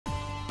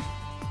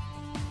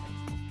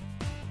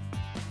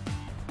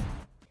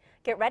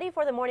Get ready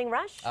for the morning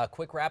rush. A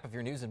quick wrap of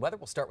your news and weather.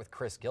 We'll start with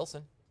Chris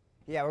Gilson.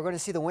 Yeah, we're going to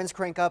see the winds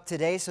crank up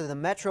today, so the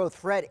Metro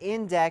Threat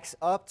Index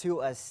up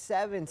to a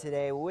 7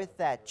 today with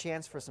that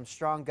chance for some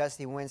strong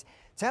gusty winds.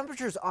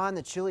 Temperatures on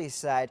the chilly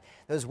side.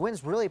 Those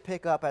winds really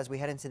pick up as we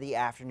head into the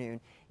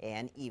afternoon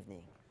and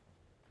evening.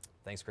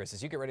 Thanks, Chris.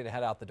 As you get ready to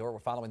head out the door, we're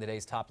following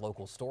today's top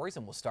local stories,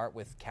 and we'll start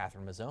with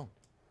Catherine Mazzone.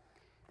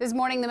 This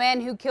morning, the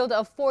man who killed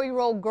a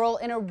 4-year-old girl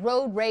in a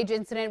road rage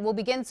incident will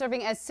begin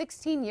serving a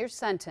 16-year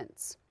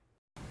sentence.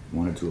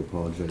 Wanted to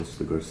apologize to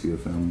the Garcia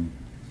family,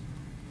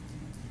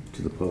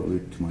 to the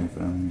public, to my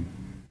family.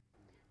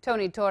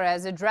 Tony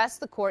Torrez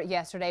addressed the court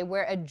yesterday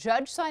where a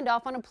judge signed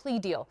off on a plea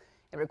deal.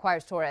 It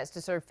requires Torrez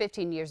to serve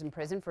 15 years in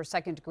prison for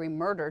second-degree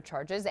murder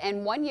charges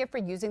and 1 year for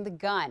using the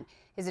gun.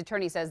 His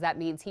attorney says that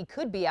means he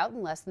could be out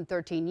in less than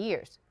 13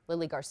 years.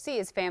 Lilly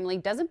Garcia's family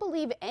doesn't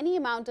believe any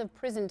amount of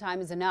prison time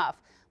is enough.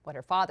 What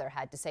her father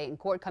had to say in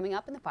court coming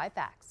up in the 5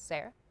 Facts.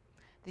 Sarah?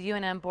 The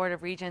UNM Board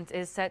of Regents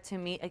is set to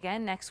meet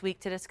again next week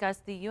to discuss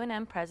the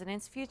UNM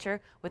president's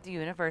future with the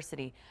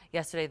university.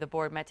 Yesterday, the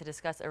board met to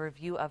discuss a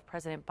review of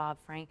President Bob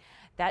Frank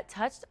that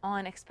touched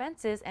on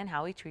expenses and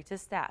how he treats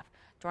his staff.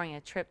 During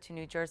a trip to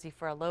New Jersey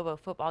for a Lobo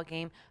football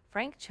game,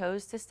 Frank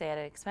chose to stay at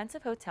an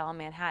expensive hotel in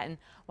Manhattan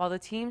while the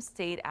team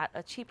stayed at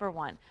a cheaper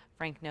one.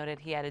 Frank noted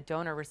he had a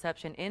donor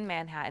reception in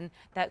Manhattan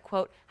that,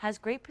 quote, has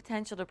great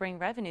potential to bring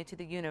revenue to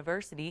the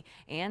university,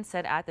 and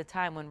said at the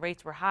time when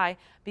rates were high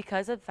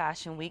because of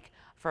Fashion Week.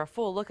 For a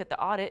full look at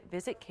the audit,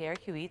 visit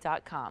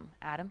KRQE.com.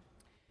 Adam?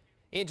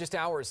 In just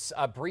hours,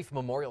 a brief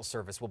memorial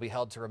service will be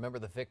held to remember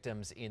the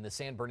victims in the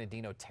San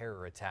Bernardino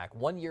terror attack.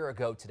 1 year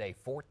ago today,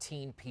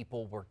 14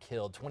 people were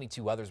killed,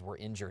 22 others were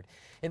injured.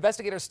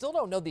 Investigators still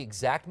don't know the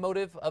exact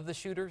motive of the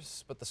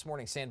shooters, but this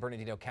morning, San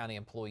Bernardino County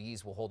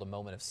employees will hold a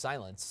moment of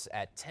silence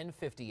at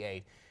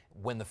 10:58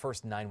 when the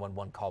first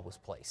 911 call was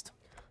placed.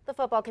 The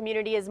football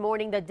community is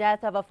mourning the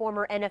death of a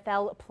former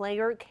NFL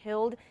player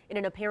killed in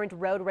an apparent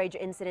road rage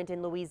incident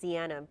in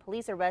Louisiana.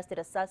 Police arrested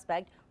a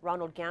suspect,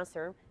 Ronald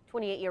Gasser.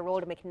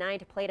 28-year-old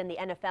McKnight played in the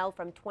NFL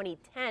from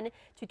 2010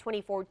 to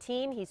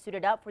 2014. He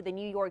suited up for the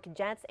New York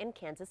Jets and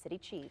Kansas City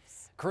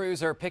Chiefs.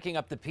 Crews are picking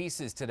up the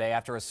pieces today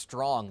after a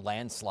strong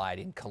landslide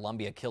in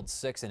Columbia killed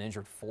 6 and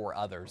injured 4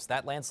 others.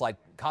 That landslide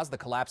caused the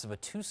collapse of a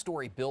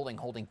 2-story building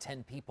holding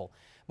 10 people.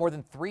 More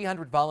than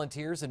 300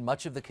 volunteers and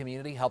much of the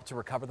community helped to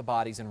recover the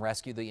bodies and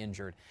rescue the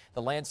injured.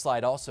 The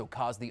landslide also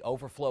caused the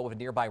overflow of a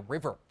nearby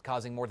river,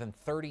 causing more than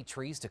 30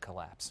 trees to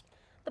collapse.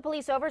 The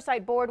Police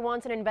Oversight Board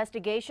wants an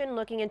investigation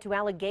looking into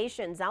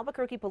allegations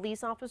Albuquerque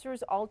police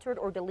officers altered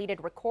or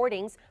deleted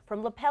recordings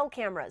from lapel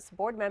cameras.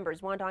 Board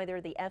members want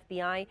either the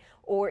FBI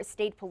or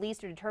state police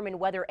to determine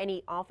whether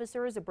any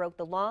officers broke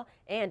the law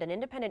and an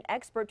independent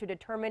expert to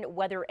determine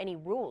whether any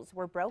rules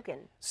were broken.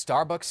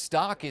 Starbucks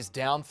stock is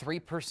down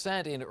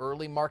 3% in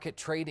early market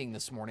trading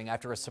this morning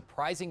after a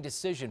surprising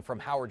decision from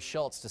Howard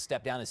Schultz to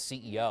step down as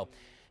CEO.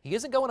 He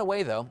isn't going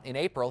away, though. In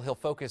April, he'll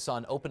focus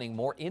on opening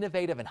more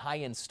innovative and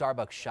high-end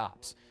Starbucks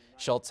shops.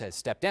 Schultz has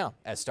stepped down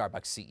as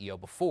Starbucks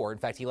CEO before. In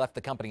fact, he left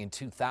the company in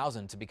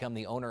 2000 to become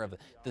the owner of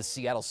the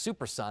Seattle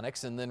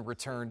Supersonics and then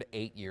returned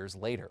 8 years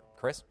later.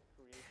 Chris?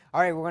 All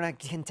right, we're going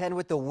to contend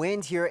with the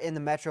wind here in the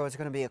metro. It's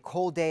going to be a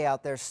cold day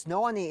out there.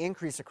 Snow on the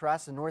increase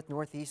across the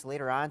northeast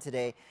later on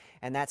today,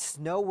 and that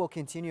snow will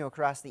continue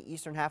across the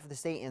eastern half of the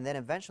state and then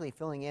eventually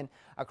filling in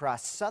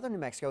across southern New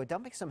Mexico,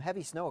 dumping some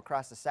heavy snow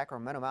across the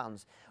Sacramento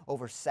Mountains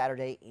over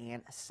Saturday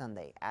and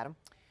Sunday. Adam?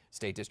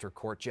 State District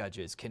Court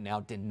judges can now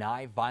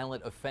deny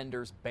violent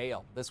offenders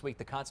bail. This week,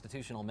 the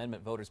constitutional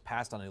amendment voters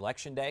passed on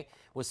Election Day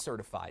was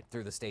certified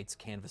through the state's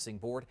canvassing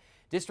board.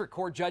 District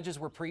Court judges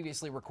were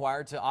previously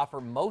required to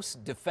offer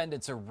most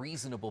defendants a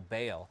reasonable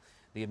bail.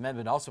 The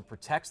amendment also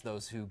protects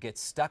those who get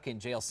stuck in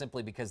jail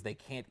simply because they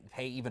can't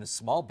pay even a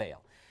small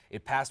bail.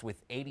 It passed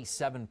with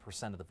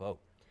 87% of the vote.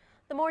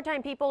 The more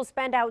time people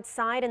spend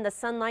outside in the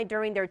sunlight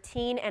during their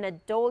teen and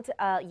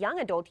young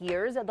adult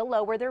years, the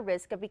lower their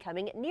risk of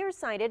becoming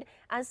nearsighted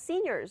as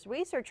seniors.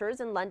 Researchers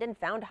in London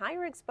found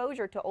higher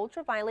exposure to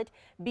ultraviolet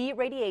B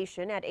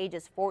radiation at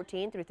ages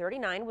 14 through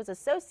 39 was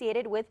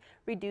associated with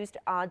reduced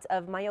odds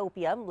of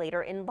myopia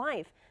later in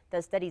life.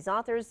 The study's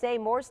authors say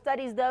more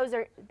studies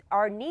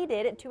are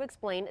needed to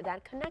explain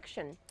that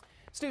connection.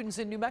 Students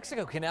in New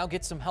Mexico can now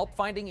get some help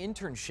finding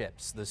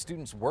internships. The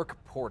Students' Work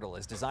Portal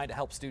is designed to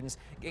help students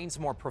gain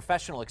some more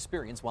professional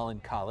experience while in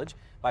college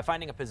by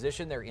finding a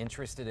position they're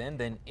interested in,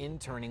 then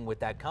interning with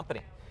that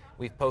company.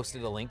 We've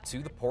posted a link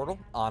to the portal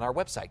on our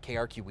website,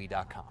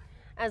 KRQE.com.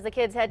 As the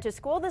kids head to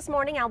school this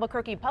morning,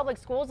 Albuquerque Public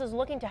Schools is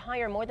looking to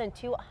hire more than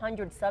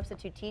 200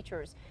 substitute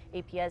teachers.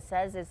 APS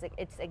says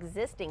its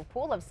existing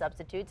pool of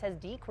substitutes has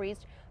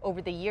decreased over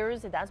the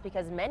years. That's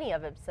because many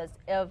of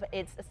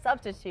its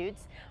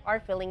substitutes are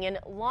filling in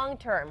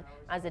long-term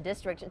as the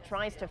district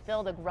tries to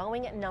fill the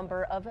growing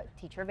number of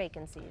teacher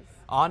vacancies.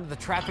 On the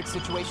traffic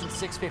situation,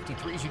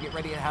 6:53 as you get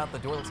ready to head out the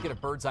door. Let's get a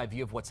bird's eye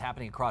view of what's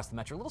happening across the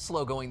metro. A little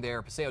slow going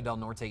there. Paseo del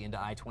Norte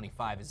into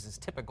I-25 is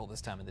typical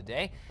this time of the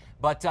day,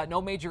 but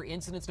no major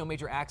incidents, no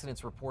major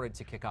accidents reported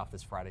to kick off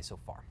this Friday so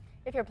far.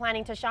 If you're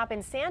planning to shop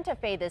in Santa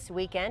Fe this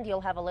weekend, you'll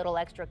have a little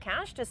extra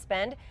cash to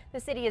spend. The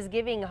city is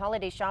giving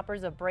holiday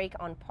shoppers a break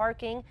on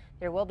parking.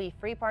 There will be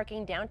free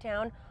parking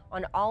downtown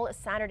on all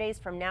Saturdays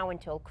from now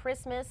until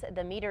Christmas.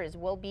 The meters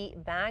will be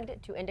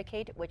bagged to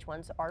indicate which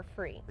ones are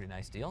free. Pretty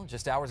nice deal. In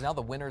just hours now,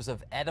 the winners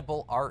of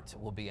edible art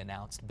will be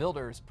announced.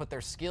 Builders put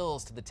their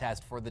skills to the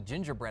test for the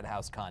gingerbread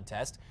house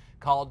contest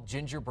called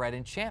Gingerbread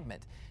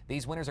Enchantment.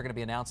 These winners are going to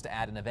be announced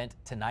at an event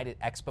tonight at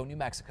Expo, New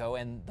Mexico,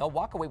 and they'll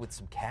walk away with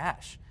some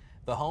cash.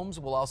 The homes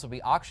will also be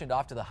auctioned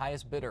off to the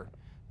highest bidder.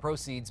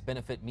 Proceeds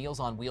benefit Meals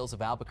on Wheels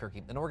of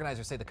Albuquerque. And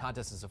organizers say the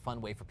contest is a fun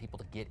way for people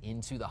to get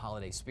into the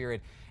holiday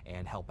spirit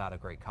and help out a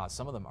great cause.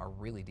 Some of them are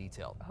really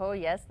detailed. Oh,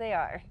 yes, they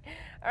are.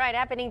 All right,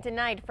 happening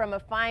tonight from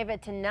 5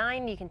 to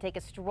 9, you can take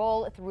a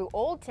stroll through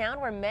Old Town,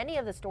 where many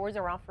of the stores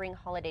are offering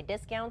holiday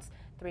discounts.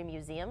 3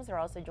 museums are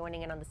also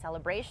joining in on the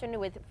celebration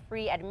with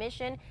free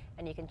admission,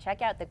 and you can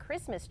check out the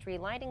Christmas tree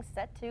lighting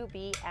set to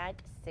be at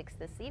 6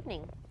 this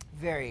evening.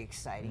 Very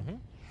exciting.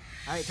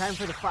 All right, time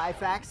for the 5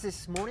 facts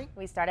this morning.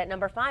 We start at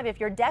number 5. If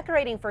you're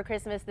decorating for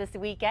Christmas this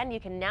weekend, you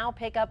can now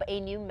pick up a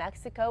New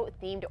Mexico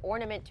themed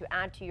ornament to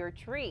add to your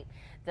tree.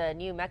 The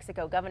New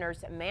Mexico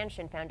Governor's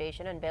Mansion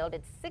Foundation unveiled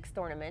its 6th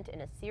ornament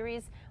in a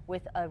series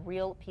with a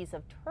real piece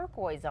of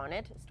turquoise on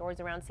it. Stores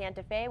around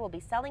Santa Fe will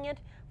be selling it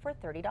for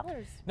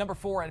 $30. Number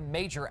 4, a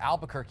major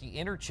Albuquerque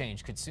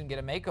interchange could soon get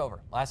a makeover.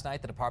 Last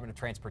night, the Department of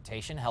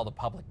Transportation held a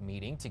public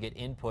meeting to get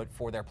input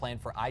for their plan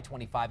for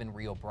I-25 in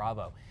Rio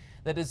Bravo.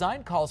 The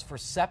design calls for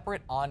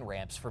separate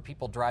on-ramps for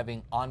people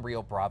driving on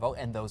Rio Bravo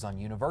and those on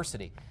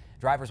University.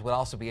 Drivers would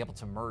also be able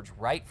to merge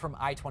right from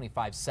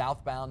I-25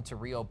 southbound to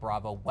Rio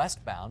Bravo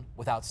westbound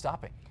without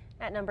stopping.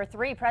 At number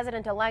 3,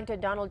 President-elect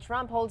Donald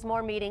Trump holds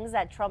more meetings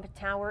at Trump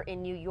Tower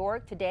in New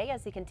York today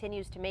as he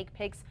continues to make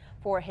picks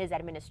for his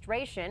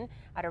administration.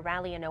 At a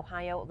rally in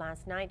Ohio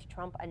last night,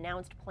 Trump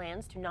announced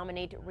plans to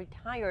nominate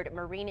retired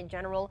Marine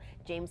General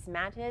James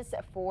Mattis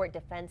for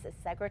Defense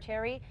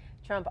Secretary.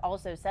 Trump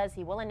also says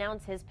he will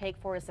announce his pick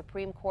for a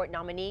Supreme Court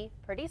nominee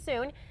pretty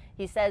soon.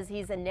 He says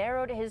he's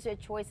narrowed his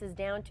choices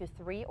down to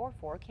 3 or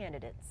 4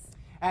 candidates.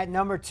 At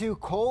number 2,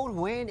 cold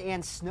wind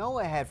and snow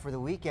ahead for the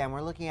weekend.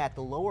 We're looking at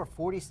the lower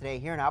 40s today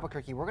here in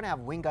Albuquerque. We're going to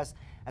have wind gusts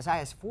as high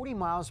as 40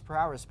 miles per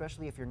hour,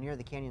 especially if you're near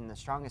the canyon and the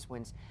strongest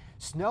winds.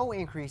 Snow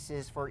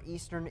increases for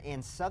eastern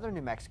and southern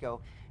New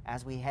Mexico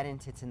as we head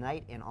into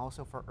tonight and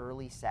also for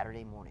early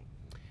Saturday morning.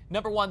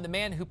 Number 1, the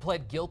man who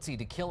pled guilty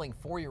to killing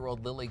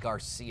 4-year-old Lilly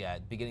Garcia,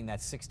 beginning that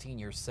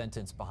 16-year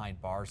sentence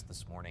behind bars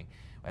this morning.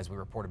 As we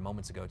reported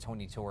moments ago,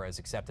 Tony Torrez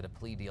accepted a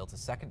plea deal to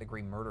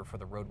second-degree murder for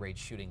the road rage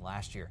shooting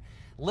last year.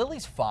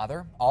 Lilly's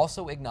father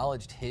also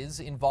acknowledged his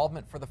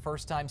involvement for the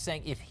first time,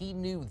 saying if he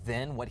knew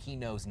then what he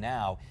knows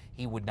now,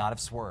 he would not have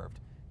swerved.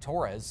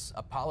 Torrez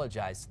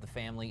apologized to the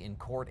family in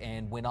court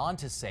and went on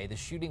to say the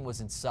shooting was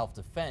in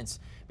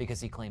self-defense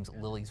because he claims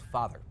Lilly's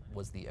father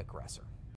was the aggressor.